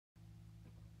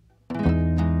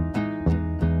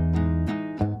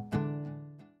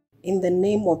In the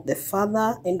name of the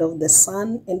Father, and of the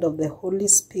Son, and of the Holy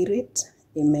Spirit.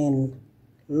 Amen.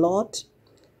 Lord,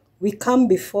 we come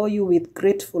before you with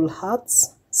grateful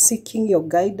hearts, seeking your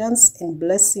guidance and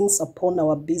blessings upon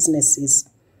our businesses.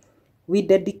 We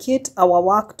dedicate our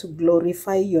work to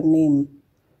glorify your name.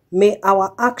 May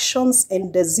our actions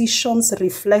and decisions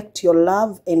reflect your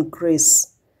love and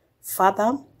grace.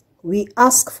 Father, we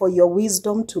ask for your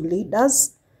wisdom to lead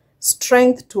us,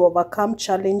 strength to overcome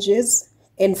challenges,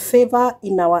 and favor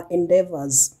in our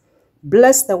endeavors.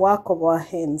 Bless the work of our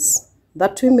hands,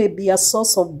 that we may be a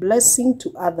source of blessing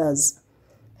to others.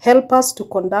 Help us to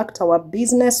conduct our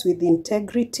business with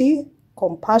integrity,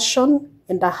 compassion,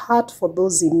 and a heart for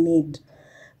those in need.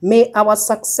 May our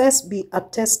success be a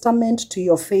testament to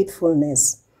your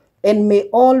faithfulness, and may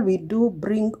all we do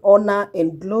bring honor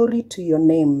and glory to your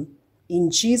name.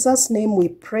 In Jesus' name we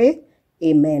pray.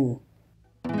 Amen.